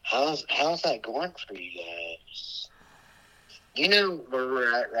how's that going for you guys? You know where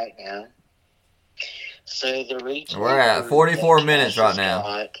we're at right now. So the retweet We're at group 44 that minutes Cash right has now.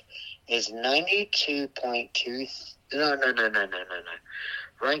 got is 92.2. No.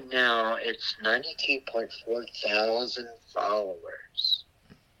 Right now, it's 92.4 thousand followers.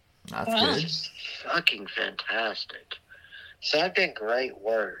 That's Wow. good. It's fucking fantastic. So I've done great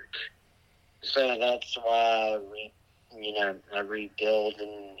work. So that's why I rebuild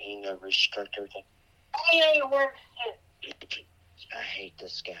and restructure everything. I hate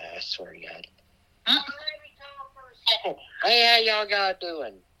this guy. I swear to God. Hey, how y'all guys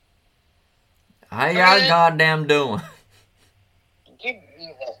doing? How y'all goddamn doing? Give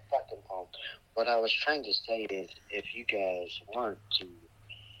me that fucking phone. What I was trying to say is, if you guys want to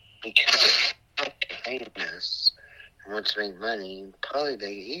become famous, wants to make money. Probably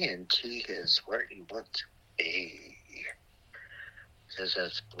the ENT is where he wants to be. Because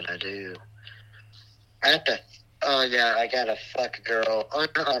that's what I do. I have to. Oh yeah, I gotta fuck a girl. Oh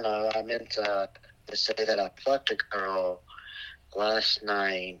no, I meant to say that I fucked a girl last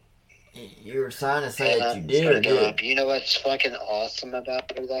night. You were trying to say And that you did or did. you know what's fucking awesome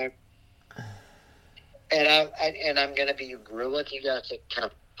about her though? And I'm gonna be real with you guys that kind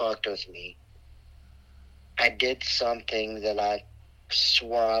of fucked with me. I did something that I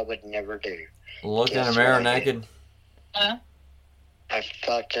swore I would never do. Look in the Guess mirror what I did? naked. Huh? I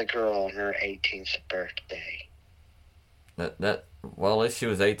fucked a girl on her 18th birthday. Well, at least she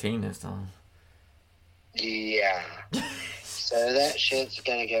was 18 this time. Yeah. So that shit's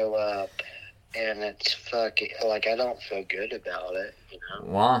gonna go up, and it's fucking like I don't feel good about it. You know,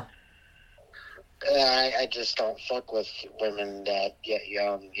 Why? I just don't fuck with women that get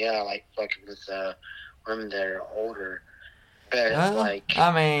young. Yeah, I like fucking with women that are older. But Well, like,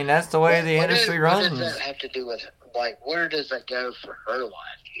 I mean, that's the way the industry what runs. does that have to do with like where does that go for her life?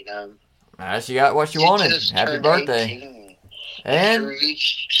 You know, She got what she wanted. just Happy turned birthday. 18. And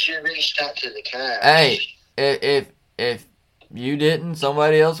She reached out to the cash. hey, if you didn't,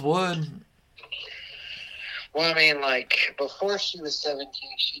 somebody else would. Well, I mean, like, before she was 17,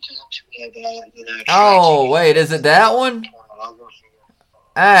 she talked to me about, you know... Oh, wait, is it that one?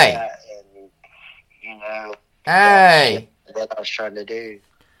 Hey, And, you know... hey, What I was trying to do.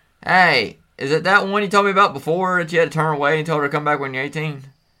 hey, is it that one you told me about before that you had to turn away and told her to come back when you're 18?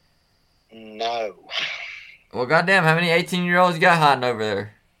 No. Well, goddamn, how many 18-year-olds you got hiding over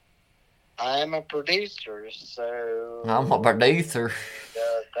there? I'm a producer, so... I'm a producer.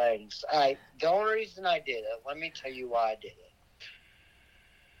 Thanks. The only reason I did it, let me tell you why I did it.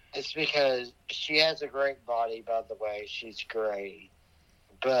 It's because she has a great body, by the way. She's great.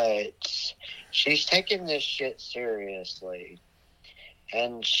 But she's taking this shit seriously.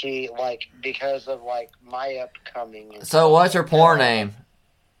 And she, like, because of, like, my upcoming... and So, stuff what's her like porn that. name?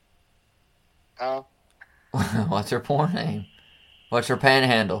 Huh? What's her porn name? What's her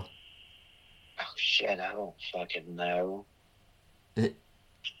panhandle? Oh, shit, I don't fucking know.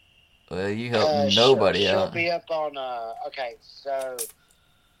 Well, you help nobody she'll out. be up on, okay, so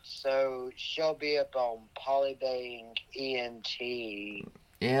she'll be up on Polybang ENT.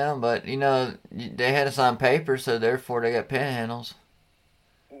 Yeah, but, you know, they had to sign papers, so therefore they got panhandles.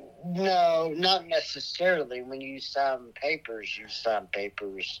 No, not necessarily. When you sign papers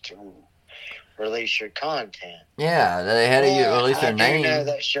to release your content. Yeah, they had to release their I name. do know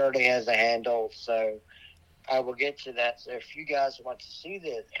that Shirley has a handle, so I will get to that. So if you guys want to see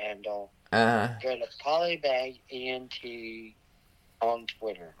the handle, Uh-huh. go to Polybang ENT on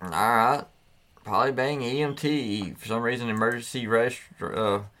Twitter. All right. Polybang EMT. For some reason, emergency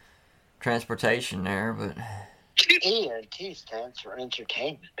transportation there, but ENT stands for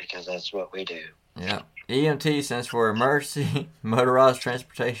entertainment because that's what we do. yeah. EMT stands for emergency motorized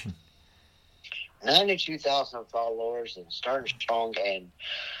transportation. 92,000 followers and starting strong, and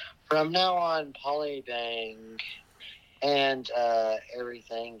from now on, Polybang and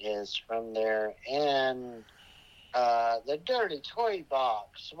everything is from there, and the Dirty Toy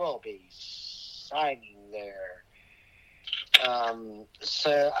Box will be signing there.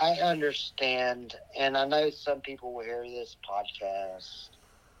 So I understand, and I know some people will hear this podcast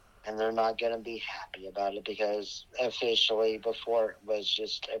and they're not going to be happy about it because officially before it was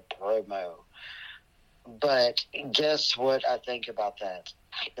just a promo. But guess what I think about that?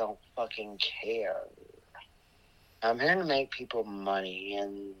 I don't fucking care. I'm here to make people money,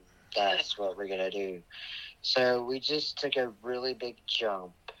 and that's what we're going to do. So we just took a really big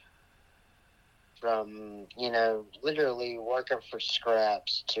jump from, literally working for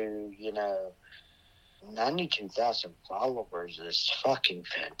scraps to, 92,000 followers is fucking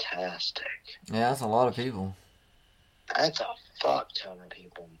fantastic. Yeah, that's a lot of people. That's a fuck ton of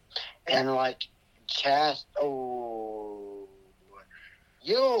people. And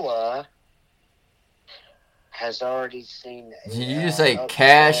Eula has already seen... Did you just say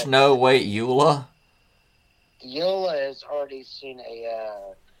Cash, no, wait, Eula? Eula has already seen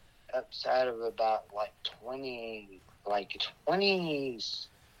a upside of about 28%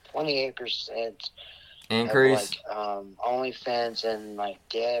 increase. Of, OnlyFans and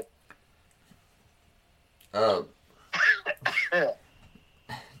Deb. Oh.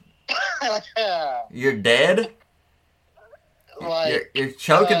 You're dead? You're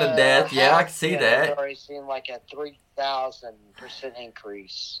choking to death. Yeah, I can see that. I've already seen a 3,000%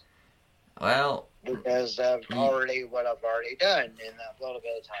 increase. Well, because of already what I've already done in that little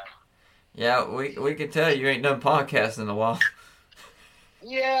bit of time. Yeah, we can tell you ain't done podcasting in a while.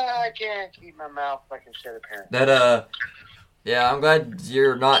 Yeah, I can't keep my mouth fucking shut apparently. That, yeah, I'm glad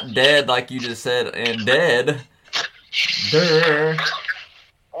you're not dead like you just said, and dead. Durr.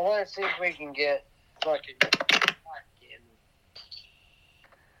 Well, let's see if we can get fucking.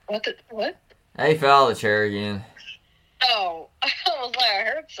 What? Hey, fell out of the chair again. Oh, I was like, I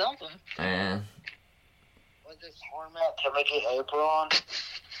heard something. Man. With this horn out, can we get April on?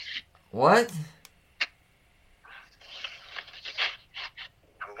 What?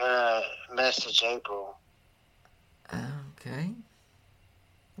 I'm gonna message April. Okay.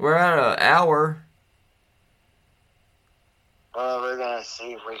 We're at an hour. Well, we're gonna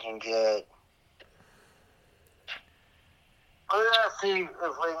see if we can get. We're gonna see if we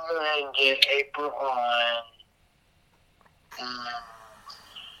can go ahead and get April on.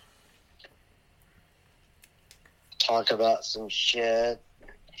 Talk about some shit.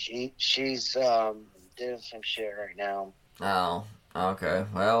 She's doing some shit right now. Oh, okay.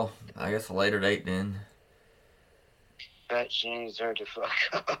 Well, I guess a later date then. But she needs her to fuck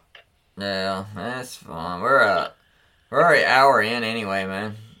up. Yeah, that's fine. We're already an hour in anyway,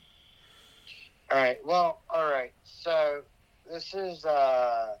 man. Alright, well, alright. So, this is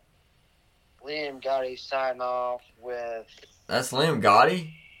Liam Gotti sign off with... That's Liam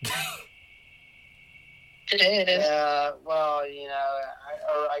Gotti? It is. Yeah, well, you know,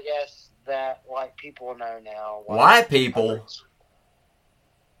 I guess that white people know now. White people?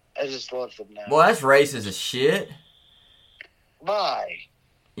 I just let them know. Well, that's racist as shit. Why?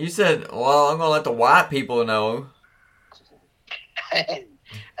 You said, well, I'm gonna let the white people know. I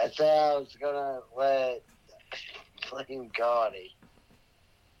said I was gonna let Liam Gotti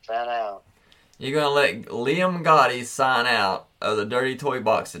sign out. You're gonna let Liam Gotti sign out of the Dirty Toy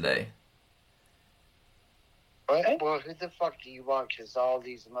Box today. What? Well, who the fuck do you want? Because all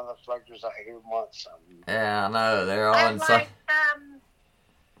these motherfuckers out here want something. Yeah, I know. They're all I'd inside. like some.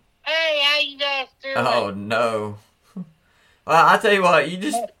 Hey, how you guys doing? Oh, no. Well, I tell you what, you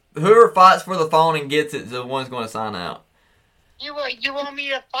just... Whoever fights for the phone and gets it is the one's going to sign out. You want me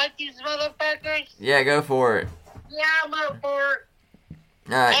to fight these motherfuckers? Yeah, go for it. Yeah, I'm up for it.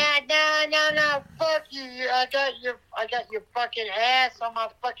 Alright. No, fuck you. I got your fucking ass on my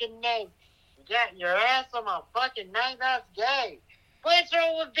fucking name. You got your ass on my fucking name. That's gay. What's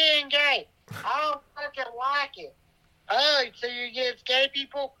wrong with being gay? I don't fucking like it. Oh, so you're against gay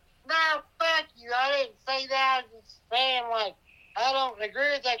people? No, fuck you. I didn't say that. I was just saying, like, I don't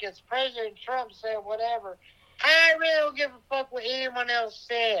agree with that because President Trump said whatever. I really don't give a fuck what anyone else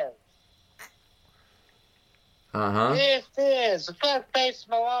says. Uh-huh. This is fuckface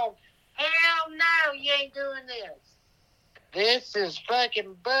Malone. Hell no, you ain't doing this. This is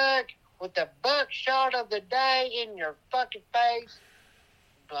fucking Buck with the buckshot of the day in your fucking face.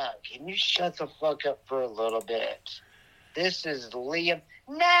 Buck, can you shut the fuck up for a little bit? This is Liam.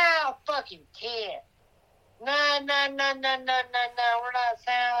 No, fucking can't. No. We're not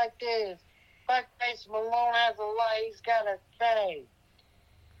sounding like this. Fuckface Malone has a lot he's got to say.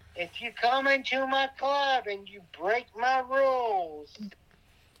 If you come into my club and you break my rules,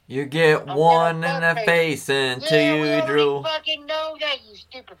 You get I'm one in gonna the fuck face until yeah, we you already drool. fucking know that, you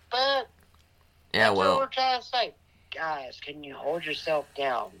stupid fuck. Yeah, That's what well, we're trying to say. Guys, can you hold yourself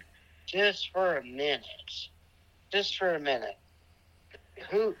down just for a minute? Just for a minute.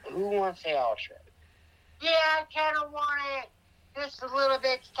 Who wants the outro? Yeah, I kind of want it just a little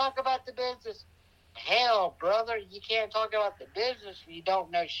bit to talk about the business. Hell, brother, you can't talk about the business if you don't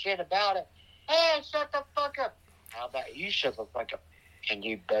know shit about it. Hey, shut the fuck up. How about you shut the fuck up? And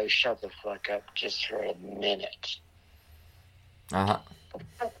you both shut the fuck up just for a minute. uh-huh.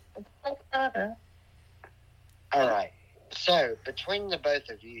 All right. So, between the both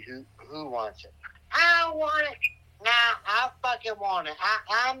of you, who wants it? I don't want it. Nah, I fucking want it.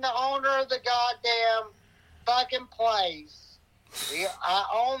 I'm the owner of the goddamn fucking place. I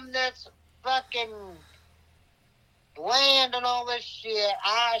own this fucking land and all this shit.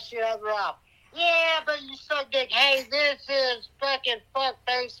 I should have robbed. Yeah, but you suck dick. Hey, this is fucking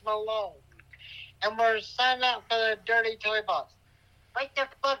fuckface Malone. And we're signing up for the Dirty Toy Box. What the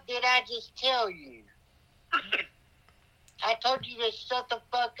fuck did I just tell you? I told you to shut the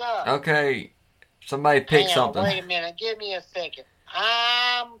fuck up. Okay, somebody pick Hang on, something. Wait a minute. Give me a second.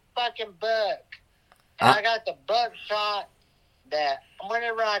 I'm fucking Buck. And I got the buckshot that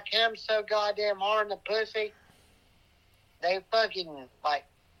whenever I come so goddamn hard in the pussy, they fucking, like,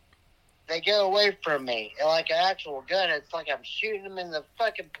 they go away from me. Like an actual gun. It's like I'm shooting them in the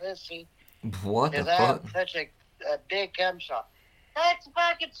fucking pussy. What the Because I fuck? have such a big cum shot. That's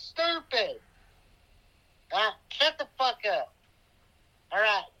fucking stupid. Shut the fuck up.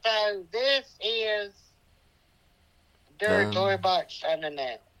 Alright, so this is Dirty Toy Box signing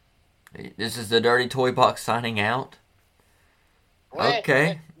out. This is the Dirty Toy Box signing out.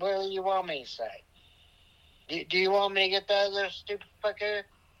 Okay. What do you want me to say? Do you want me to get the other stupid fucker?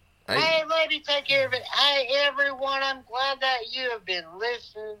 Hey, let me take care of it. Hey, everyone, I'm glad that you have been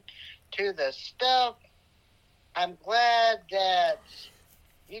listening to the stuff. I'm glad that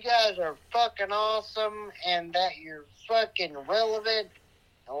you guys are fucking awesome and that you're fucking relevant.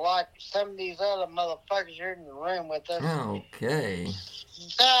 Like some of these other motherfuckers here in the room with us. Okay.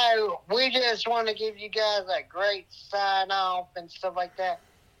 So, we just want to give you guys a great sign-off and stuff like that.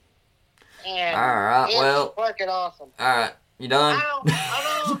 And Alright, it's fucking awesome. Alright, you done?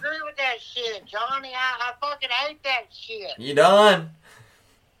 I don't agree with that shit, Johnny. I fucking hate that shit. You done?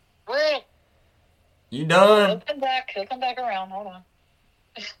 What? You done? He'll come back around. Hold on.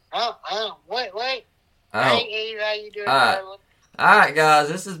 Wait. Oh. Hey, Eve, how you doing, Alright. darling? Alright, guys,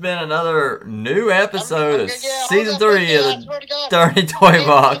 this has been another new episode of Season 3 of the Dirty Toy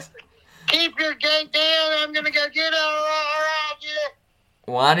Box. Keep your gate down. I'm going to go get it. All right, get it.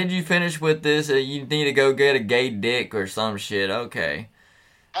 Why did you finish with this? You need to go get a gay dick or some shit. Okay.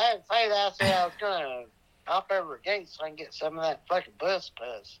 I didn't say that. I said I was going to hop over a gate so I can get some of that fucking bus.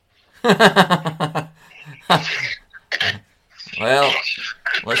 Well,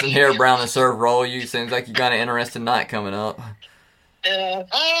 listen here, Brown and Serve Roll. You seems like you got an interesting night coming up. I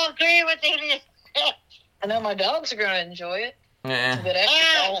don't agree with it. I know my dogs are going to enjoy it. Yeah. It's a good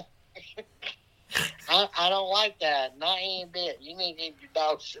exercise. I don't like that. Not any bit. You need to keep your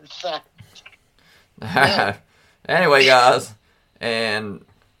dogs inside. Anyway, guys, and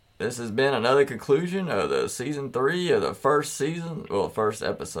this has been another conclusion of the Season 3 of the first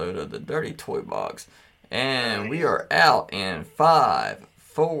episode of the Dirty Toy Box. And we are out in 5,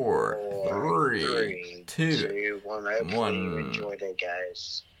 4, 3, 2, 1. You enjoyed it,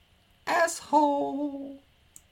 guys. Asshole.